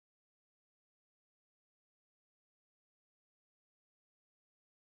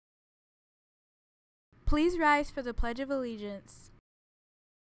Please rise for the Pledge of Allegiance.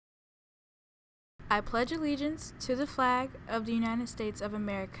 I pledge allegiance to the flag of the United States of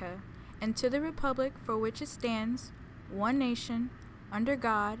America and to the republic for which it stands, one nation, under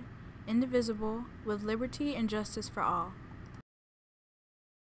God, indivisible, with liberty and justice for all.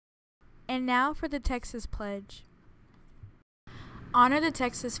 And now for the Texas Pledge. Honor the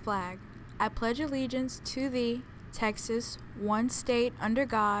Texas flag. I pledge allegiance to thee, Texas, one state under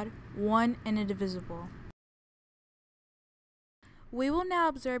God, one and indivisible. We will now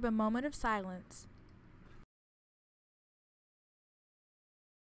observe a moment of silence.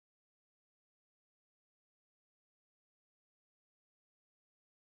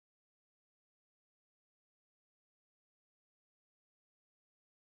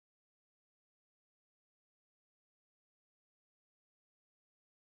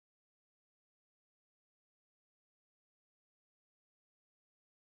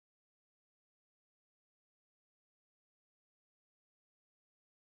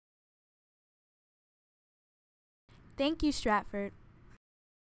 Thank you, Stratford.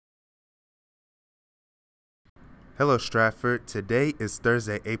 Hello, Stratford. Today is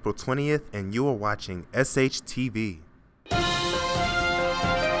Thursday, April 20th, and you are watching SHTV.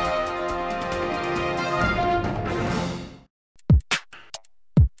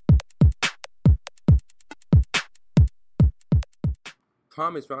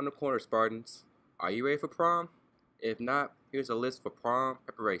 Prom is round the corner, Spartans. Are you ready for prom? If not, here's a list for prom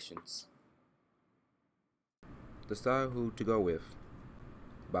preparations. Decide who to go with.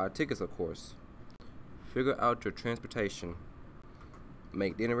 Buy tickets, of course. Figure out your transportation.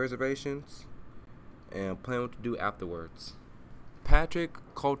 Make dinner reservations. And plan what to do afterwards. Patrick,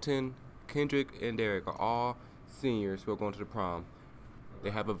 Colton, Kendrick, and Derek are all seniors who are going to the prom.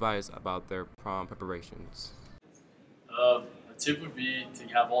 They have advice about their prom preparations. A tip would be to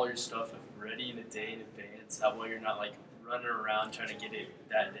have all your stuff ready in a day in advance. That way you're not like running around trying to get it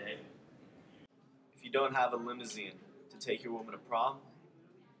that day. If you don't have a limousine to take your woman to prom,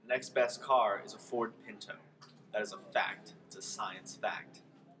 the next best car is a Ford Pinto. That is a fact. It's a science fact.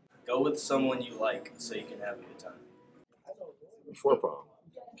 Go with someone you like so you can have a good time. Before prom,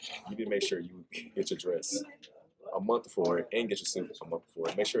 you need to make sure you get your dress a month before it and get your suit a month before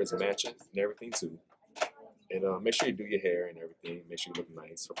it. Make sure it's matching and everything too. And make sure you do your hair and everything. Make sure you look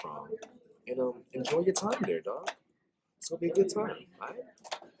nice for prom. And enjoy your time there, dog. It's going to be a good time, all right?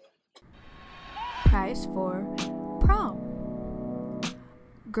 Prize for prom.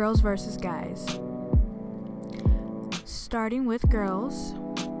 Girls versus guys. Starting with girls,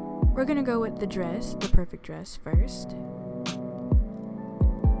 we're gonna go with the dress, the perfect dress first.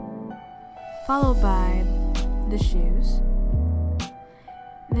 Followed by the shoes.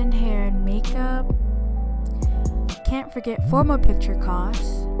 Then hair and makeup. Can't forget formal picture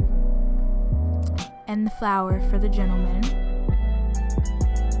costs. And the flower for the gentleman.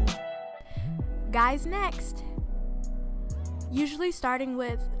 Guys next. Usually starting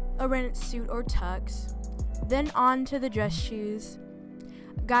with a rented suit or tux, then on to the dress shoes.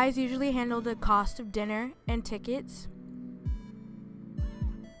 Guys usually handle the cost of dinner and tickets.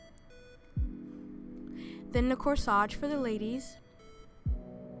 Then the corsage for the ladies.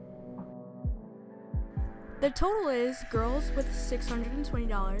 The total is girls with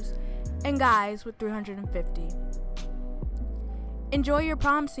 $620 and guys with $350. Enjoy your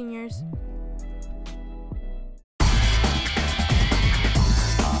prom, seniors.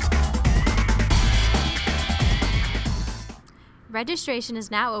 Registration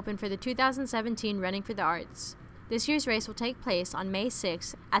is now open for the 2017 Running for the Arts. This year's race will take place on May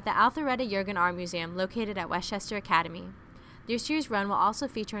 6th at the Alpharetta Jurgen Art Museum located at Westchester Academy. This year's run will also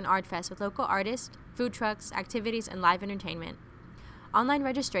feature an art fest with local artists, food trucks, activities, and live entertainment. Online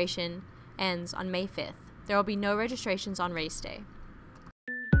registration ends on May 5th. There will be no registrations on race day.